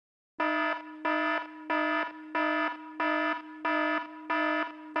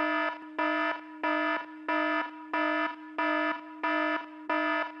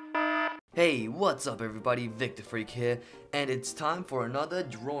Hey, what's up everybody, Victifreak here, and it's time for another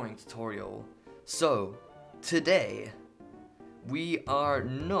drawing tutorial. So, today, we are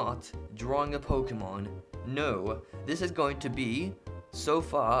not drawing a Pokemon. No, this is going to be, so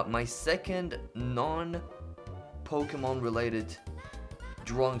far, my second non-Pokemon related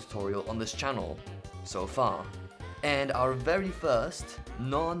drawing tutorial on this channel, so far. And our very first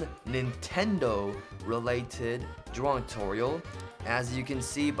non-Nintendo related drawing tutorial. As you can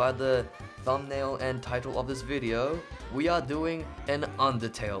see by the thumbnail and title of this video, we are doing an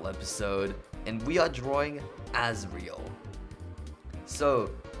Undertale episode, and we are drawing Asriel.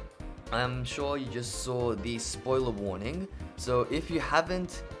 So, I'm sure you just saw the spoiler warning, so if you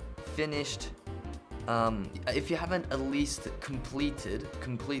haven't finished, if you haven't at least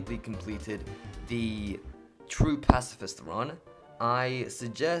completely completed the True Pacifist run, I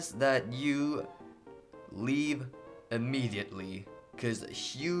suggest that you leave immediately, because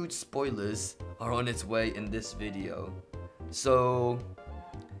huge spoilers are on its way in this video. So,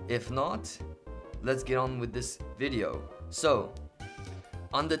 if not, let's get on with this video. So,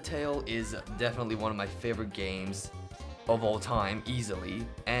 Undertale is definitely one of my favorite games of all time, easily,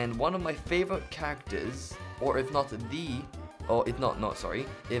 and one of my favorite characters, or if not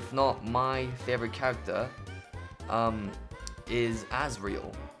my favorite character, is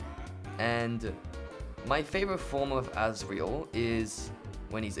Asriel. And my favorite form of Asriel is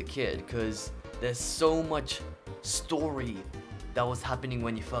when he's a kid, because there's so much story that was happening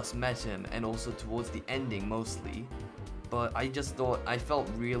when you first met him, and also towards the ending mostly. But I just thought, I felt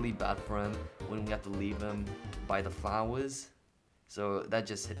really bad for him when we had to leave him by the flowers, so that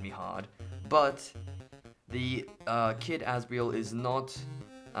just hit me hard. But the kid Asriel is not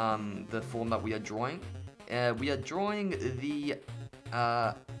the form that we are drawing. We are drawing the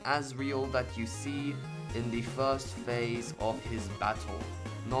Asriel that you see in the first phase of his battle,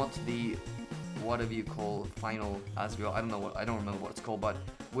 not the whatever you call final Asriel. I don't remember what it's called, but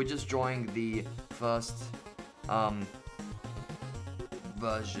we're just drawing the first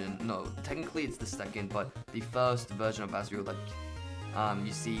version. No, technically it's the second, but the first version of Asriel that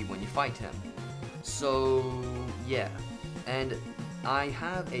you see when you fight him. So yeah, and I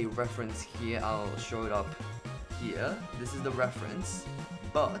have a reference here. I'll show it up here. This is the reference,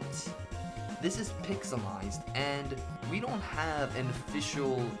 but this is pixelized, and we don't have an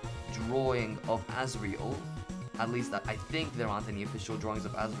official drawing of Asriel. At least I think there aren't any official drawings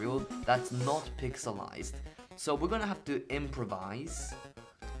of Asriel that's not pixelized. So we're gonna have to improvise,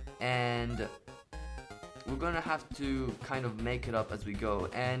 and we're gonna have to kind of make it up as we go,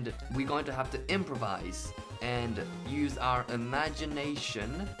 and we're going to have to improvise and use our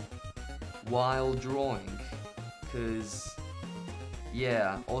imagination while drawing, because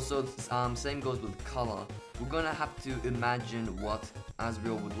yeah, also same goes with color. We're gonna have to imagine what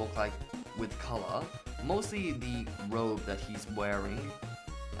Asriel would look like with color, mostly the robe that he's wearing.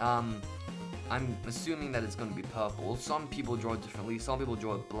 I'm assuming that it's gonna be purple. Some people draw it differently. Some people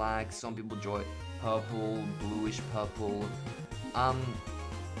draw it black, some people draw it purple, bluish purple.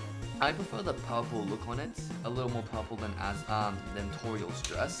 I prefer the purple look on it, a little more purple than Toriel's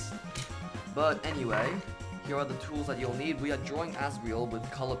dress. But anyway, here are the tools that you'll need. We are drawing Asriel with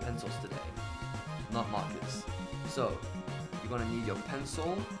color pencils today, not markers. So, you're gonna need your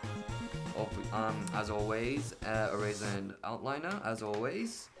pencil, as always, eraser and outliner, as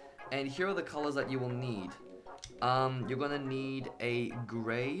always. And here are the colors that you will need. You're gonna need a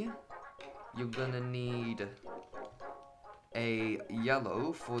gray. You're gonna need a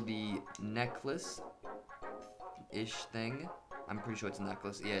yellow for the necklace-ish thing. I'm pretty sure it's a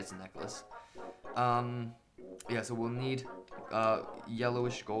necklace. Yeah, it's a necklace. Yeah, so we'll need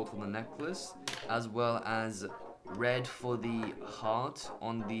yellowish gold for the necklace, as well as red for the heart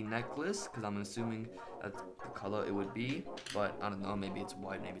on the necklace, because I'm assuming that's the color it would be, but I don't know, maybe it's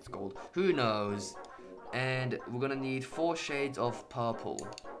white, maybe it's gold, who knows. And we're gonna need 4 shades of purple.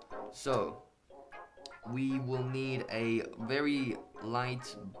 So we will need a very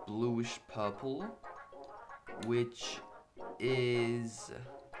light bluish purple, which is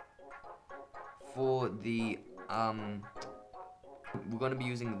for the we're going to be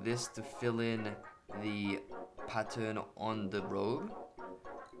using this to fill in the pattern on the robe.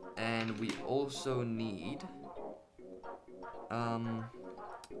 And we also need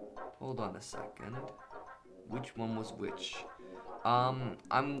hold on a second, which one was which?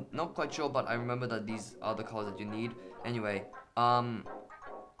 I'm not quite sure, but I remember that these are the colors that you need. Anyway,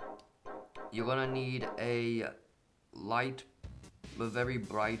 you're gonna need a very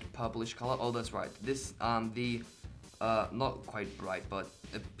bright purplish color. Oh, that's right. This, not quite bright, but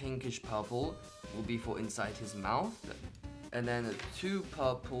a pinkish purple will be for inside his mouth. and then two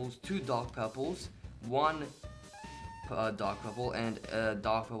purples, two dark purples, one dark purple, and a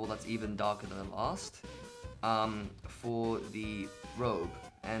dark purple that's even darker than the last, for the robe.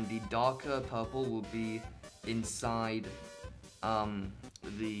 And the darker purple will be inside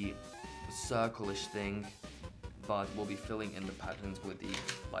the circle-ish thing, but we'll be filling in the patterns with the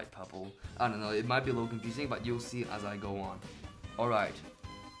light purple. I don't know, it might be a little confusing, but you'll see as I go on. Alright,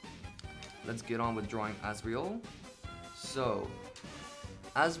 let's get on with drawing Asriel. So,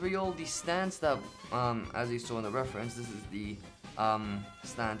 Asriel, the stance that, as you saw in the reference, this is the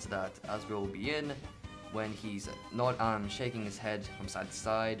stance that Asriel will be in when he's not shaking his head from side to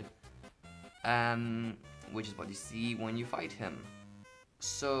side, which is what you see when you fight him.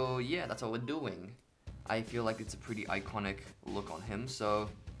 So yeah, that's what we're doing. I feel like it's a pretty iconic look on him. So,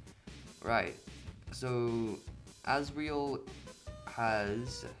 right. So, Asriel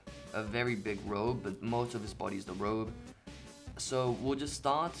has a very big robe, but most of his body is the robe. So we'll just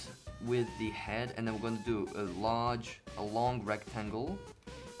start with the head, and then we're going to do a long rectangle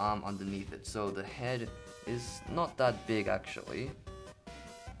underneath it. So the head is not that big actually.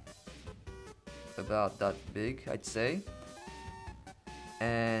 About that big, I'd say.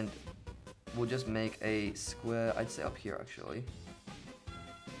 And we'll just make a square, I'd say up here actually.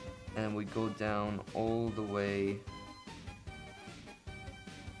 And we go down all the way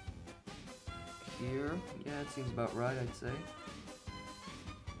here. Yeah, it seems about right, I'd say.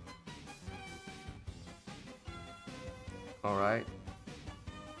 Alright.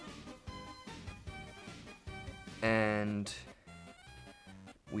 And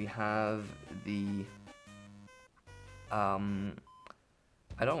we have the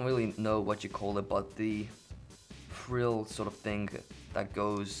I don't really know what you call it, but the frill sort of thing that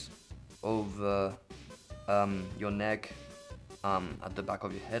goes over your neck at the back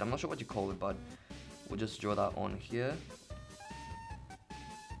of your head. I'm not sure what you call it, but we'll just draw that on here.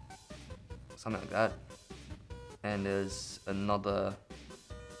 Something like that. And there's another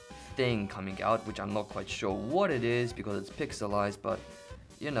thing coming out, which I'm not quite sure what it is because it's pixelized, but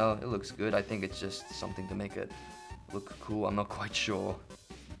you know, it looks good. I think it's just something to make it look cool. I'm not quite sure.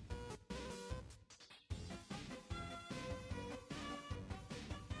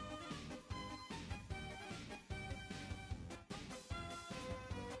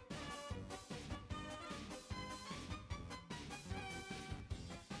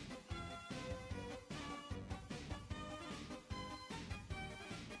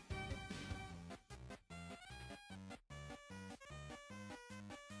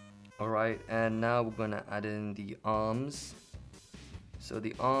 Alright, and now we're gonna add in the arms. So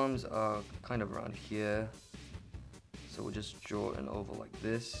the arms are kind of around here. So we'll just draw an oval like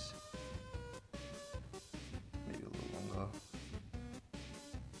this. Maybe a little longer.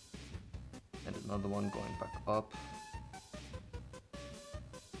 And another one going back up.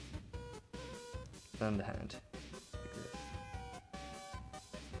 And the hand. Like this.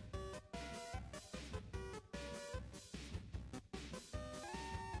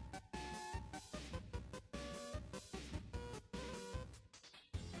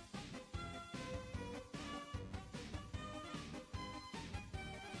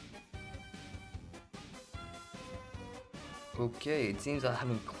 Okay, it seems I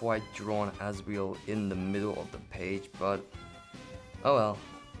haven't quite drawn Asriel in the middle of the page, but oh well.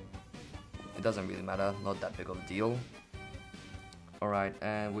 It doesn't really matter, not that big of a deal. Alright,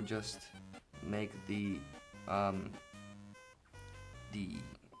 and we'll just make the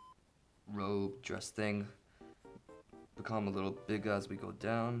robe dress thing become a little bigger as we go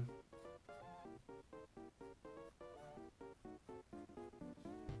down.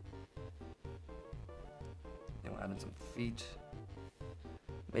 Then we'll add in some feet.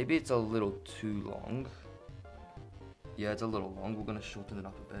 Maybe it's a little too long. Yeah, it's a little long. We're gonna shorten it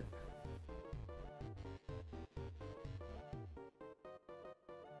up a bit.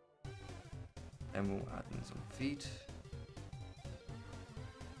 And we'll add in some feet.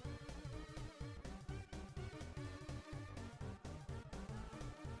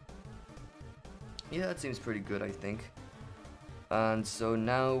 Yeah, that seems pretty good, I think. And so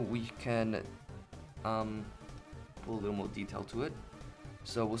now we can put a little more detail to it.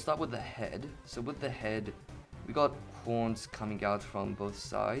 So we'll start with the head. So with the head, we got horns coming out from both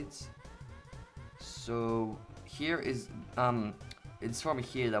sides. So here is it's from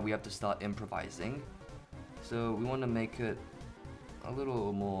here that we have to start improvising. So we want to make it a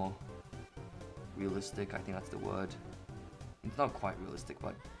little more realistic. I think that's the word. It's not quite realistic,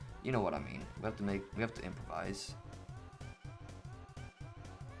 but you know what I mean. We have to improvise.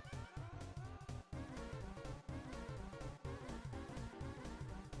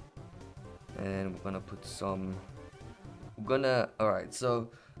 And we're gonna Alright, so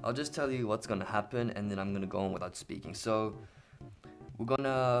I'll just tell you what's gonna happen and then I'm gonna go on without speaking. So we're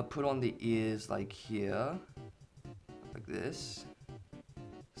gonna put on the ears like here, like this,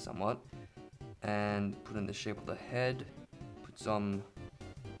 somewhat, and put in the shape of the head, put some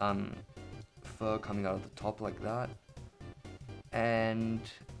fur coming out of the top like that, and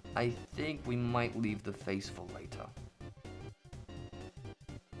I think we might leave the face for later.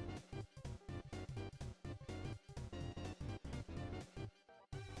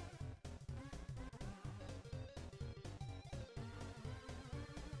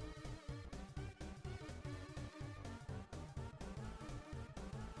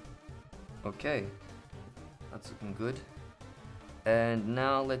 Okay, that's looking good. And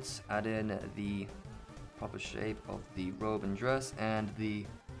now let's add in the proper shape of the robe and dress and the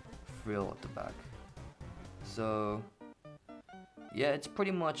frill at the back. So yeah, it's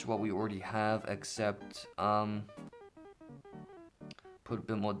pretty much what we already have, except put a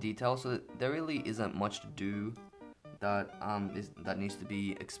bit more detail. So there really isn't much to do that that needs to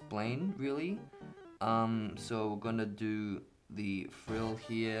be explained really. So we're gonna do the frill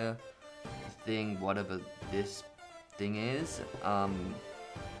here, thing, whatever this thing is, part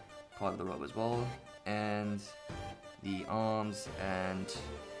of the robe as well, and the arms and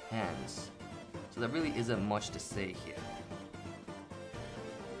hands. So there really isn't much to say here.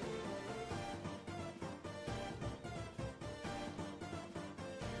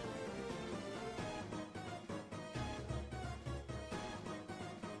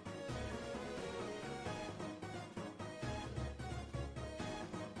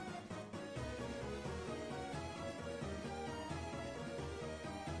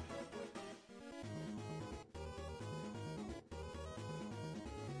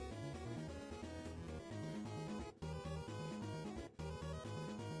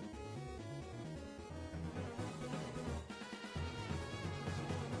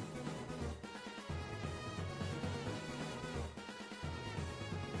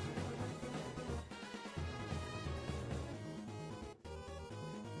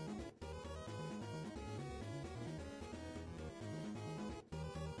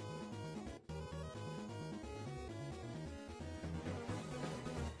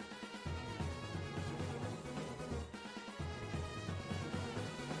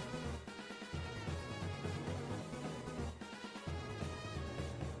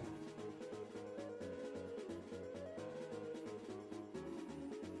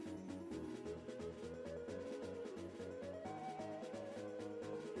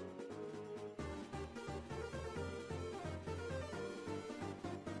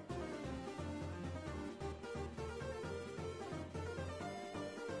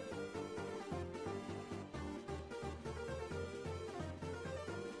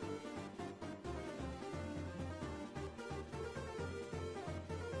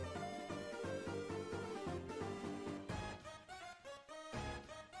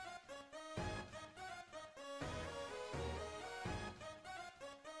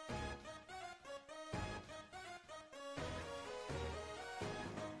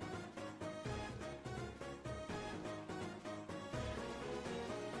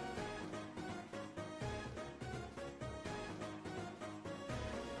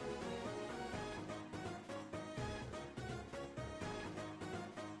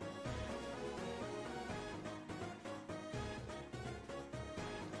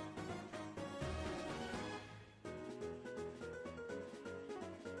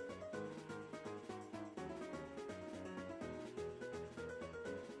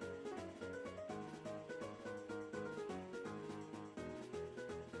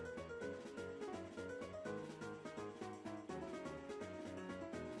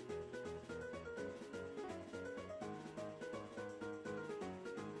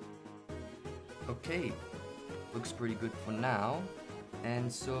 Okay, looks pretty good for now.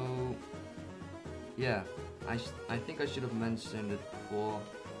 And so, yeah, I think I should have mentioned it before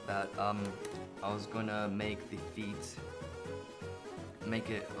that I was gonna make the feet, make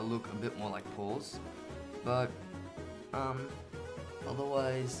it look a bit more like paws, but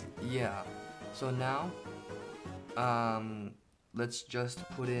otherwise, yeah. So now, let's just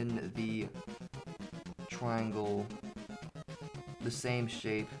put in the triangle, the same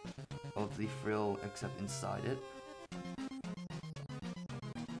shape of the frill except inside it.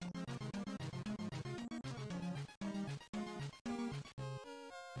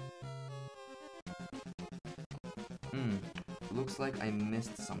 Looks like I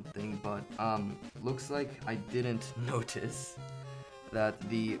missed something, but looks like I didn't notice that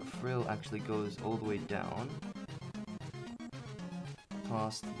the frill actually goes all the way down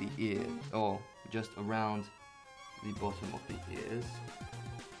past the ear, or just around the bottom of the ears.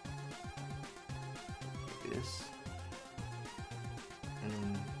 Like this. And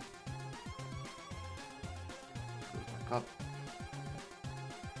then goes back up.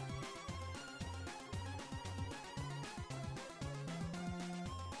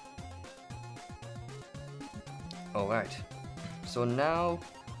 Alright, so now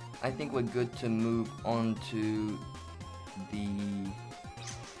I think we're good to move on to the,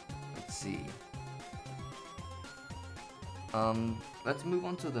 let's see, let's move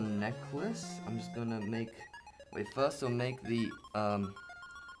on to the necklace. I'm just gonna make, wait, first I'll make the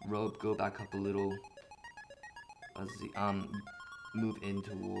robe go back up a little as the, move in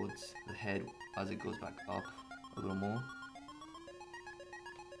towards the head as it goes back up a little more.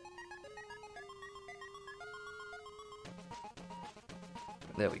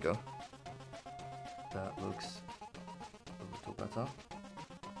 There we go. That looks a little better.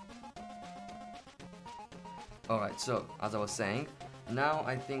 Alright, so, as I was saying, now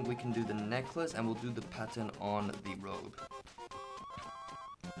I think we can do the necklace and we'll do the pattern on the robe.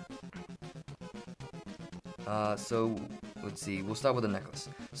 So, let's see, we'll start with the necklace.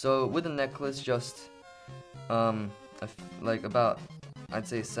 So, with the necklace, just, like about, I'd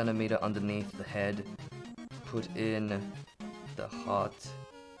say a centimeter underneath the head, put in the heart.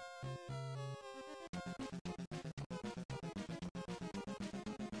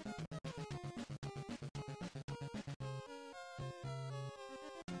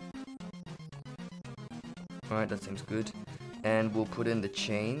 Alright, that seems good. And we'll put in the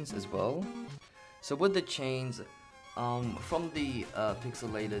chains as well. So with the chains, from the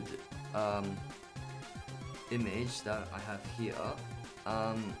pixelated image that I have here,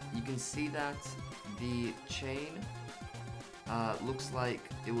 you can see that the chain looks like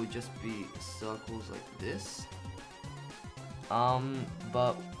it would just be circles like this.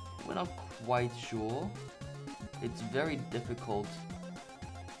 But we're not quite sure. It's very difficult.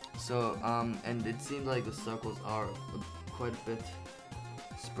 So, and it seems like the circles are quite a bit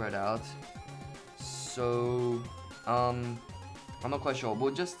spread out. So, I'm not quite sure.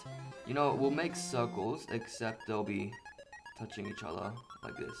 We'll just, you know, we'll make circles, except they'll be touching each other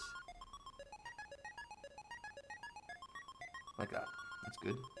like this. Like that. That's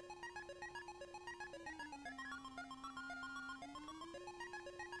good.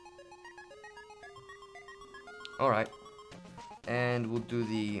 Alright. And we'll do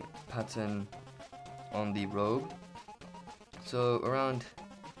the pattern on the robe. So around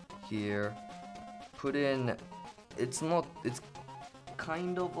here, put in, it's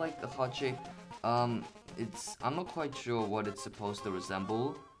kind of like a heart shape. I'm not quite sure what it's supposed to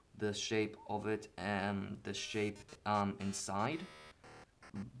resemble, the shape of it and the shape inside.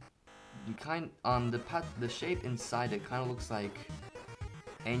 The shape inside it kind of looks like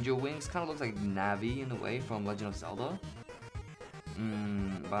angel wings, kind of looks like Navi in a way from Legend of Zelda.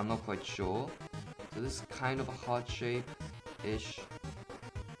 But I'm not quite sure. So this is kind of a heart shape-ish.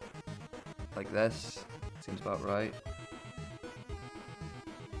 Like this. Seems about right.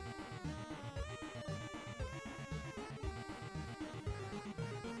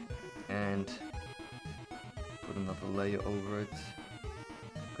 And put another layer over it.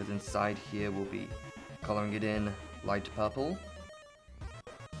 Because inside here we'll be coloring it in light purple.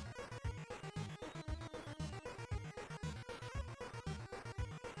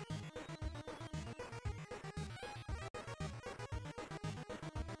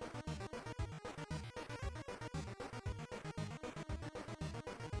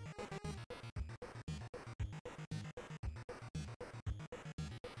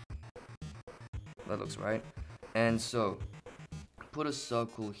 That looks right. And so, put a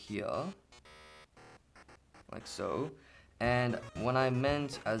circle here, like so. And when I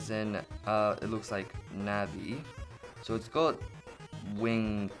meant as in, it looks like Navi. So it's got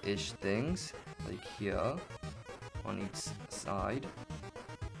wing-ish things, like here, on each side.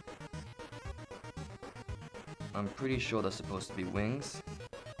 I'm pretty sure they're supposed to be wings.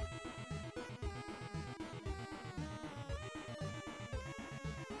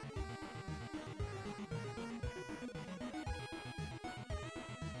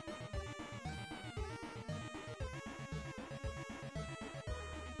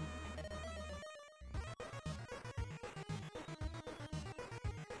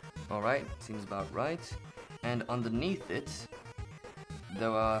 Alright, seems about right. And underneath it,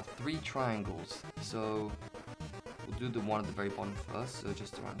 there are 3 triangles. So, we'll do the one at the very bottom first. So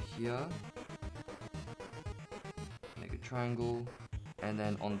just around here. Make a triangle. And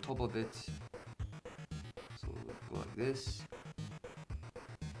then on top of it, so we'll go like this.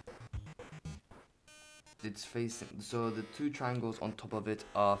 It's facing, so the 2 triangles on top of it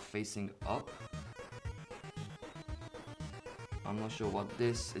are facing up. I'm not sure what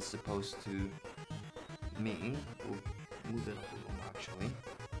this is supposed to mean. We'll move it up a little more actually.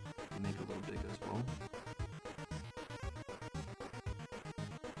 Make it a little bigger as well.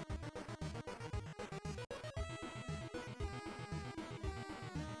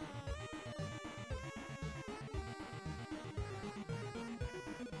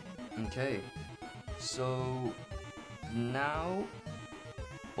 Okay, so now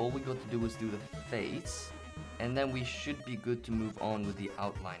all we got to do is do the face, and then we should be good to move on with the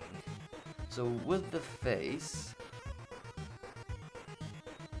outlining. So with the face,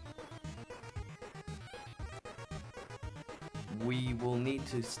 we will need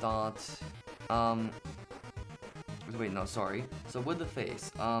to start, wait, no, sorry. So with the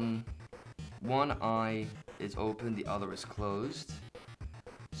face, one eye is open, the other is closed.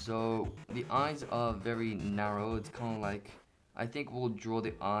 So the eyes are very narrow. It's kind of like, I think we'll draw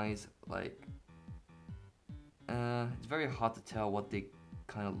the eyes like, it's very hard to tell what they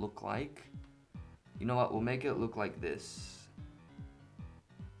kind of look like. You know what, we'll make it look like this.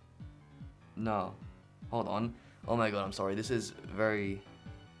 No, hold on. Oh my god, I'm sorry, this is very,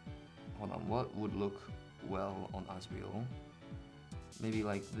 hold on, what would look well on Asriel? Maybe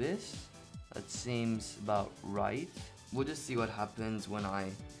like this? That seems about right. We'll just see what happens when I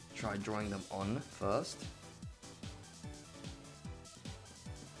try drawing them on first.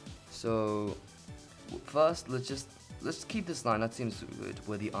 So first, let's keep this line. That seems good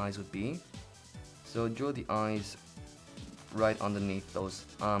where the eyes would be. So draw the eyes right underneath those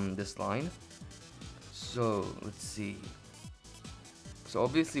this line. So let's see. So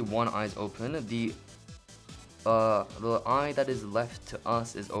obviously one eye is open. The eye that is left to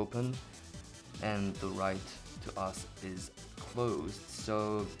us is open, and the right to us is closed.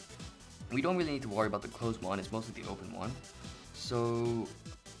 So we don't really need to worry about the closed one. It's mostly the open one. So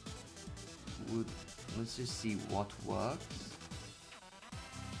let's just see what works.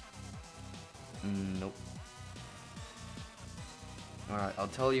 Nope. Alright, I'll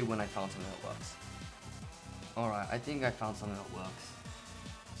tell you when I found something that works. Alright, I think I found something that works.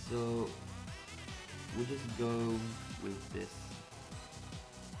 So we'll just go with this.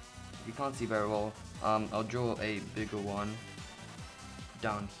 If you can't see very well, I'll draw a bigger one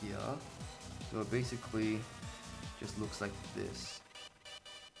down here. So it basically just looks like this.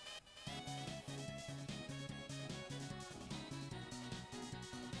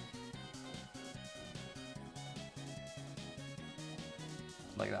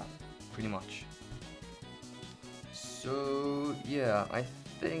 Like that, pretty much. So yeah, I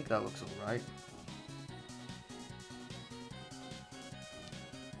think that looks alright.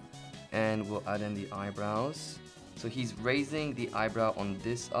 And we'll add in the eyebrows. So he's raising the eyebrow on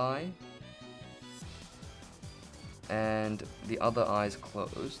this eye, and the other eye is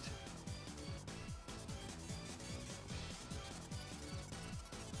closed.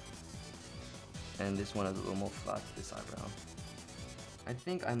 And this one is a little more flat, this eyebrow. I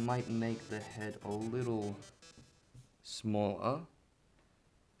think I might make the head a little smaller.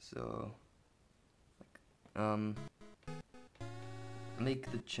 So, like,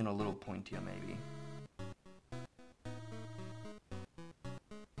 make the chin a little pointier maybe.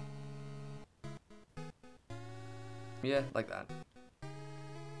 Yeah, like that.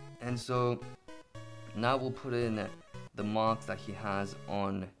 And so now we'll put in the marks that he has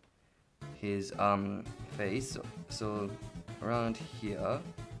on his face. So around here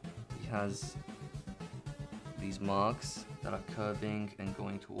he has these marks that are curving and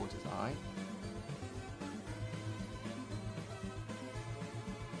going towards his eye.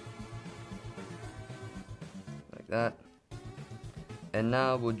 Like that. And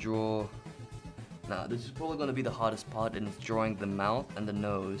now we'll draw. Now this is probably going to be the hardest part, and it's drawing the mouth and the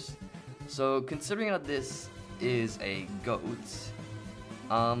nose. So considering that this is a goat,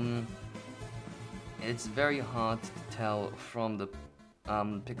 it's very hard to tell from the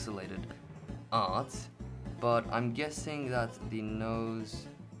pixelated art, but I'm guessing that the nose,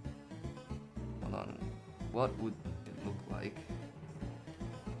 hold on, what would it look like?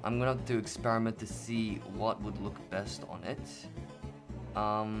 I'm gonna have to experiment to see what would look best on it.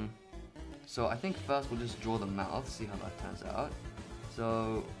 So I think first we'll just draw the mouth, see how that turns out.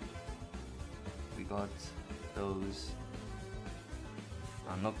 So we got those,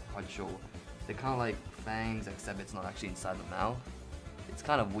 I'm not quite sure. They're kind of like fangs, except it's not actually inside the mouth. It's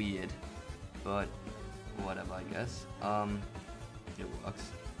kind of weird, but whatever, I guess. It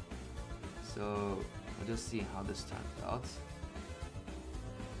works. So we'll just see how this turns out.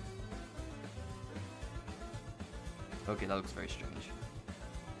 Okay, that looks very strange.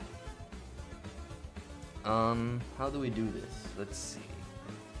 How do we do this? Let's see.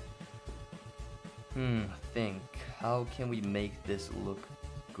 Think. How can we make this look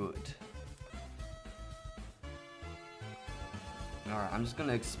good? Alright, I'm just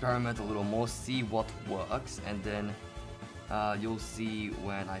gonna experiment a little more, see what works, and then you'll see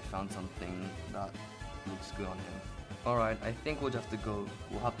when I found something that looks good on him. Alright, I think we'll have to go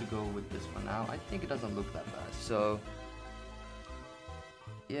with this for now. I think it doesn't look that bad, so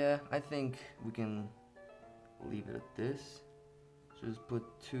yeah, I think we can leave it at this. So just put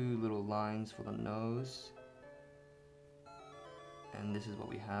 2 little lines for the nose, and this is what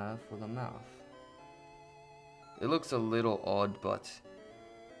we have for the mouth. It looks a little odd, but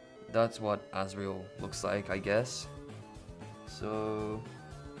that's what Asriel looks like, I guess. So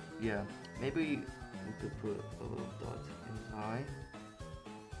yeah, maybe we could put a little dot in his eye.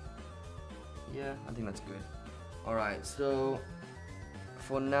 Yeah, I think that's good. Alright, so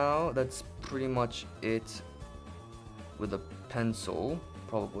for now, that's pretty much it with a pencil,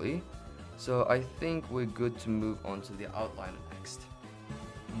 probably. So I think we're good to move on to the outliner next.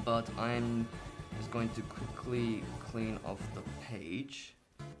 But I'm just going to quickly clean off the page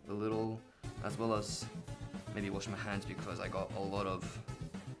a little, as well as maybe wash my hands because I got a lot of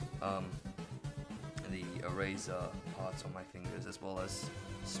the eraser parts on my fingers, as well as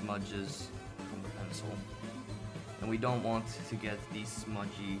smudges from the pencil. And we don't want to get these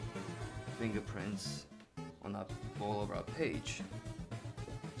smudgy fingerprints on all over our page.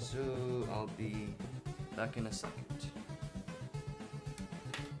 So I'll be back in a second.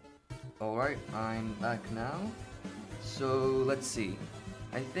 Alright, I'm back now. So let's see.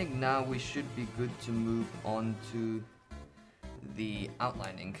 I think now we should be good to move on to the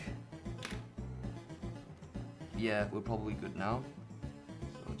outlining. Yeah, we're probably good now.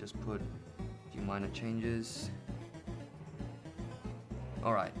 So I'll just put a few minor changes.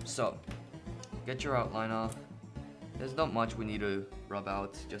 Alright, so get your outliner. There's not much we need to rub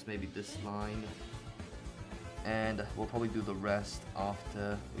out, just maybe this line. And we'll probably do the rest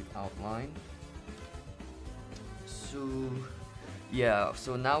after we've outlined. So yeah,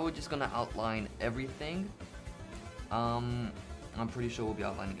 so now we're just gonna outline everything. I'm pretty sure we'll be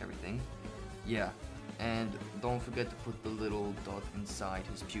outlining everything. Yeah, and don't forget to put the little dot inside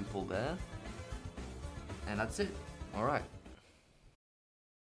his pupil there. And that's it. Alright.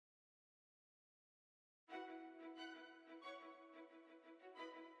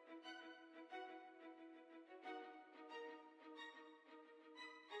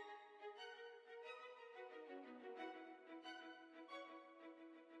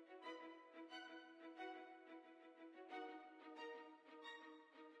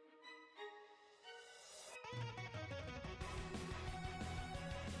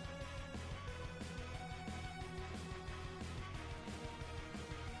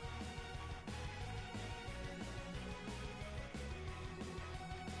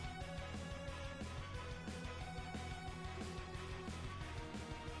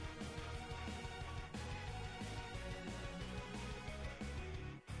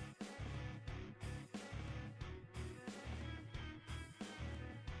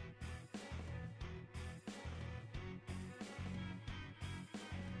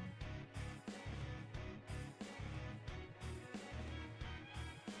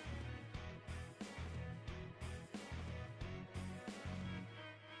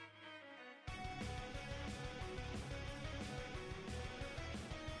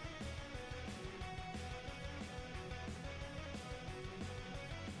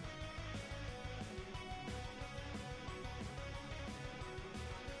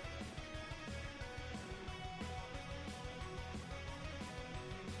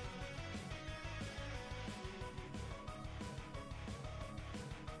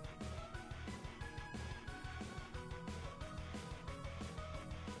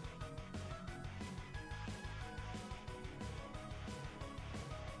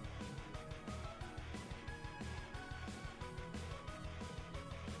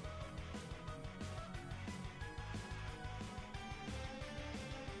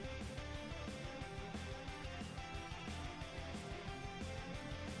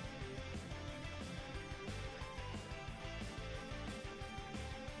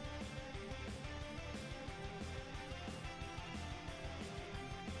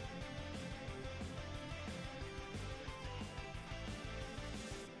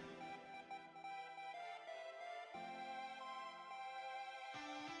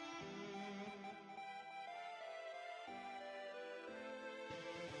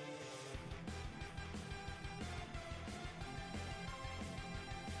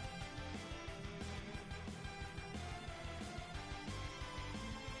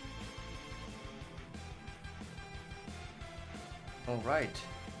 Alright,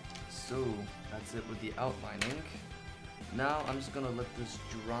 so that's it with the outlining. Now I'm just gonna let this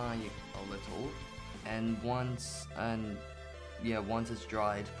dry a little, and once it's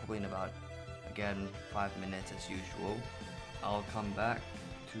dried, probably in about, again, 5 minutes as usual, I'll come back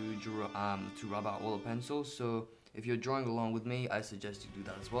to rub out all the pencils. So if you're drawing along with me, I suggest you do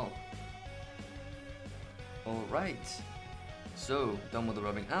that as well. Alright, so done with the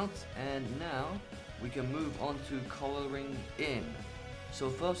rubbing out, and now we can move on to coloring in. So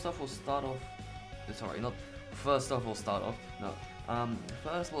first we'll start off with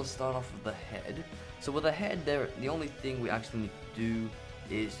the head. So with the head there, the only thing we actually need to do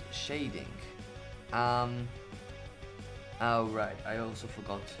is shading. Oh right, I also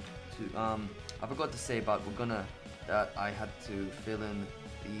forgot to say about that I had to fill in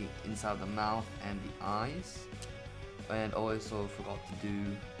the inside of the mouth and the eyes, and also forgot to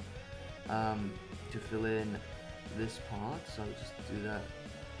do to fill in this part, so I'll just do that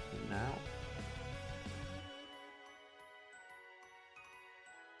now.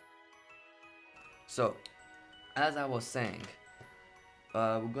 So, as I was saying,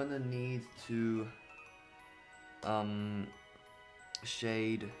 we're gonna need to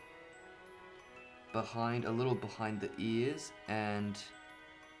shade a little behind the ears, and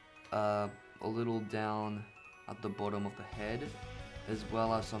a little down at the bottom of the head, as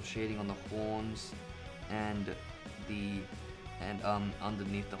well as some shading on the horns and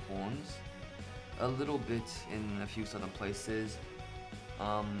underneath the horns, a little bit in a few certain places.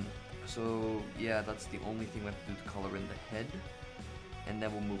 So yeah, that's the only thing we have to do to color in the head, and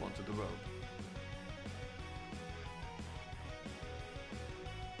then we'll move on to the robe.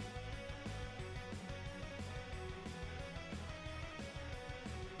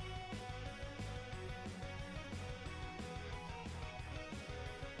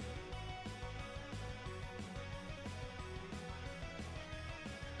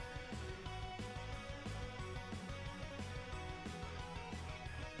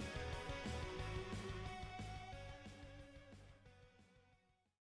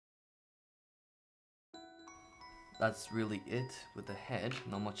 That's really it with the head,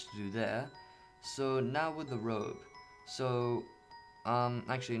 not much to do there. So now with the robe. So,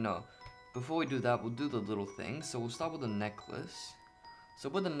 actually no. Before we do that, we'll do the little things. So we'll start with the necklace. So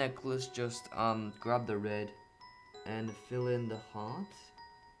with the necklace, just grab the red and fill in the heart.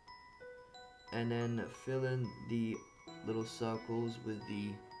 And then fill in the little circles with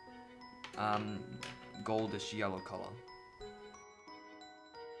the goldish yellow color.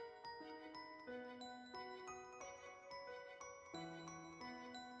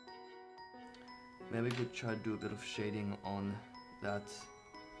 Maybe we could try to do a bit of shading on that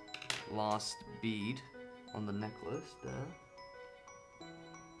last bead on the necklace there.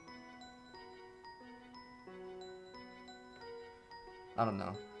 I don't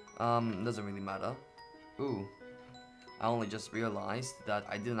know. Doesn't really matter. Ooh. I only just realized that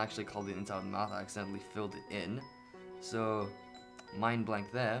I didn't actually color the inside of the mouth, I accidentally filled it in. So, mind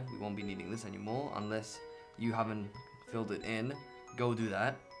blank there, we won't be needing this anymore, unless you haven't filled it in. Go do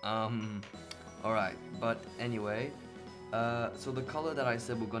that. Alright, but anyway, so the color that I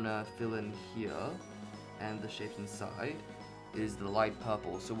said we're gonna fill in here, and the shapes inside, is the light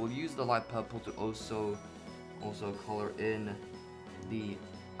purple. So we'll use the light purple to also color in the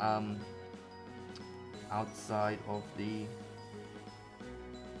outside of the...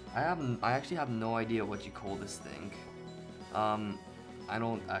 I actually have no idea what you call this thing. I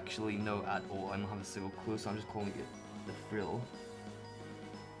don't actually know at all. I don't have a single clue, so I'm just calling it the frill.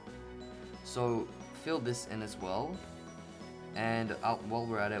 So fill this in as well, and while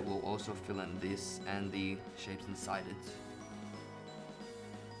we're at it, we'll also fill in this and the shapes inside it.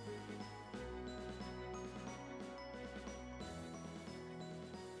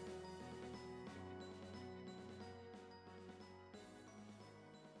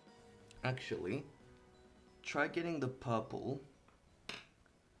 Actually, try getting the purple,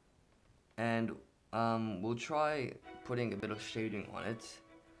 and we'll try putting a bit of shading on it.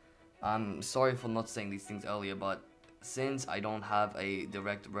 I'm sorry for not saying these things earlier, but since I don't have a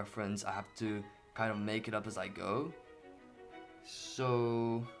direct reference, I have to kind of make it up as I go.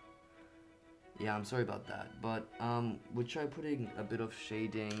 So yeah, I'm sorry about that, but we'll try putting a bit of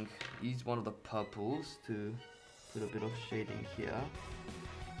shading. Use one of the purples to put a bit of shading here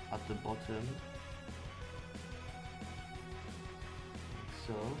at the bottom,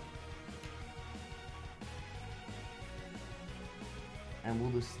 so. And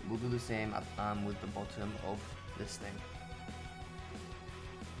we'll do the same with the bottom of this thing.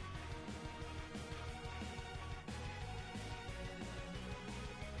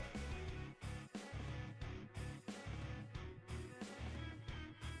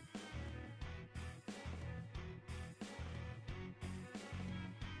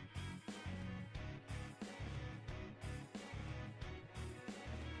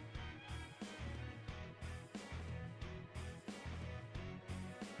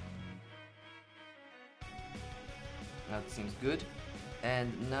 That seems good.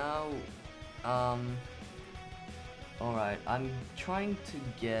 And now, alright, I'm trying to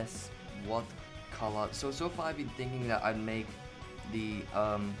guess what color. So far I've been thinking that I'd make the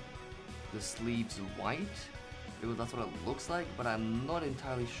sleeves white, because that's what it looks like, but I'm not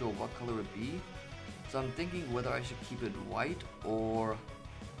entirely sure what color it would be. So I'm thinking whether I should keep it white or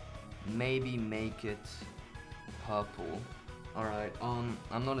maybe make it purple. Alright, I'm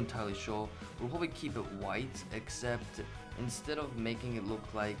not entirely sure. We'll probably keep it white, except instead of making it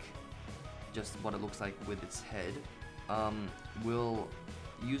look like just what it looks like with its head, we'll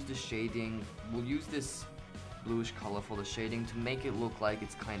use the shading, we'll use this bluish color for the shading to make it look like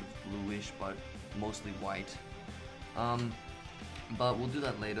it's kind of bluish but mostly white. But we'll do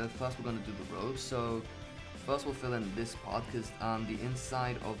that later. First we're gonna do the robe. So first we'll fill in this part because the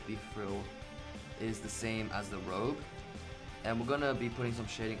inside of the frill is the same as the robe, and we're gonna be putting some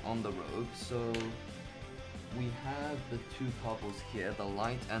shading on the robe. So we have the two purples here, the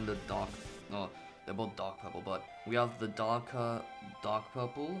light and the dark. No, they're both dark purple, but we have the darker dark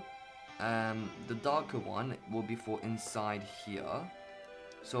purple. The darker one will be for inside here.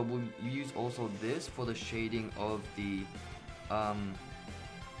 So we'll use also this for the shading of the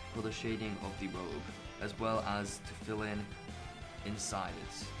robe, as well as to fill in inside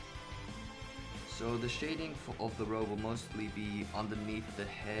it. So the shading of the robe will mostly be underneath the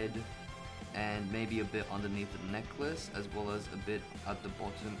head and maybe a bit underneath the necklace, as well as a bit at the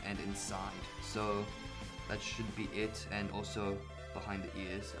bottom and inside. So that should be it, and also behind the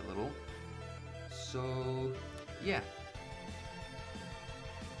ears a little. So yeah.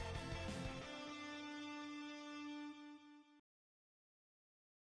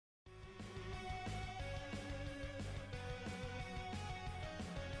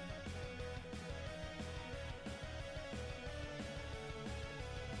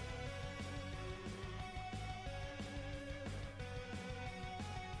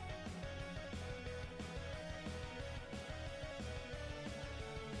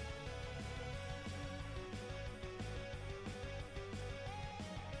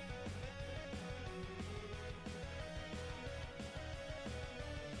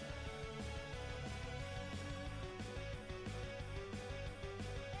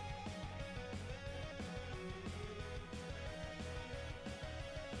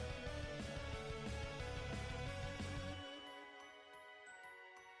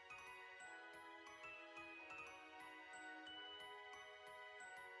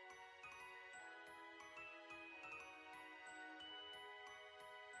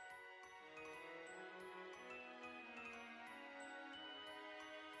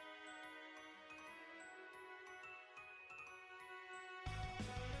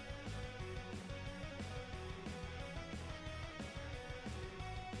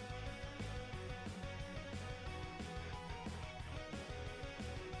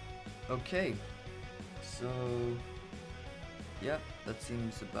 Okay, so yeah, that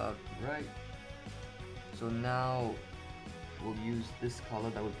seems about right. So now we'll use this color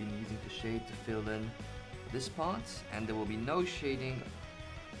that we've been using to shade to fill in this part, and there will be no shading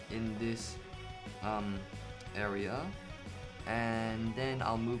in this area. And then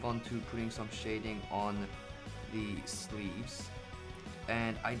I'll move on to putting some shading on the sleeves.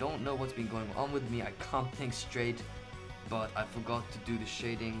 And I don't know what's been going on with me, I can't think straight, but I forgot to do the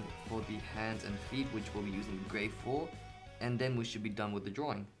shading for the hands and feet, which we'll be using gray for, and then we should be done with the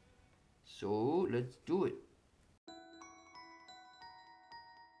drawing. So let's do it.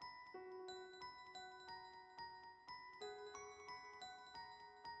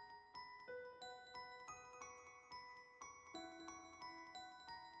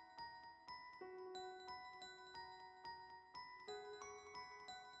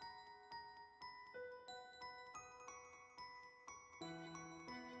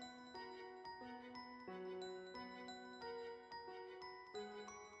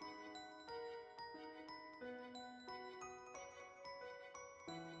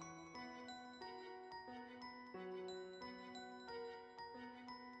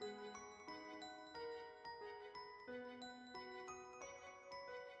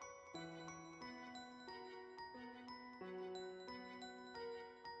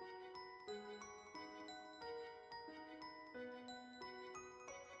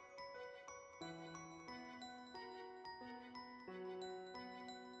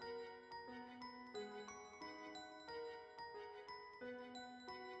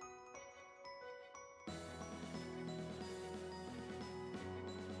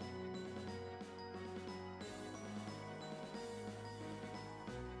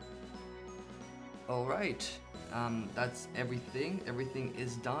 Alright, that's everything. Everything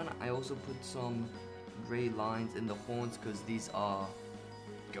is done. I also put some gray lines in the horns because these are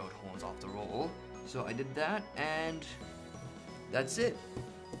goat horns after all. So I did that, and that's it.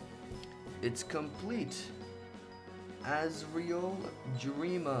 It's complete. Asriel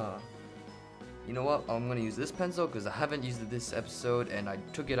Dreemurr. You know what? I'm gonna use this pencil because I haven't used it this episode, and I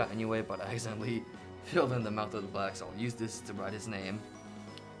took it out anyway, but I accidentally filled in the mouth of the black, so I'll use this to write his name.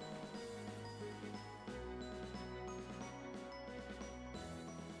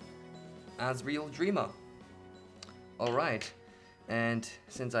 Asriel Dreemurr. Alright, and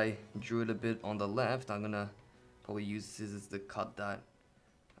since I drew it a bit on the left, I'm gonna probably use scissors to cut that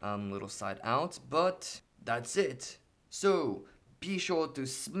little side out, but that's it. So, be sure to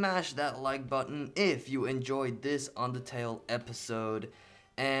smash that like button if you enjoyed this Undertale episode,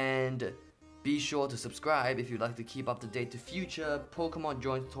 and be sure to subscribe if you'd like to keep up to date to future Pokemon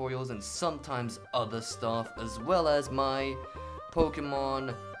joint tutorials and sometimes other stuff, as well as my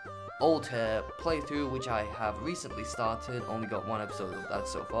Pokemon U.N.D.E.R.T.A.L.E playthrough, which I have recently started, only got one episode of that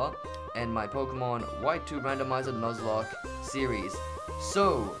so far, and my Pokemon White 2 Randomizer Nuzlocke series.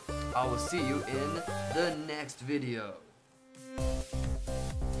 So, I will see you in the next video.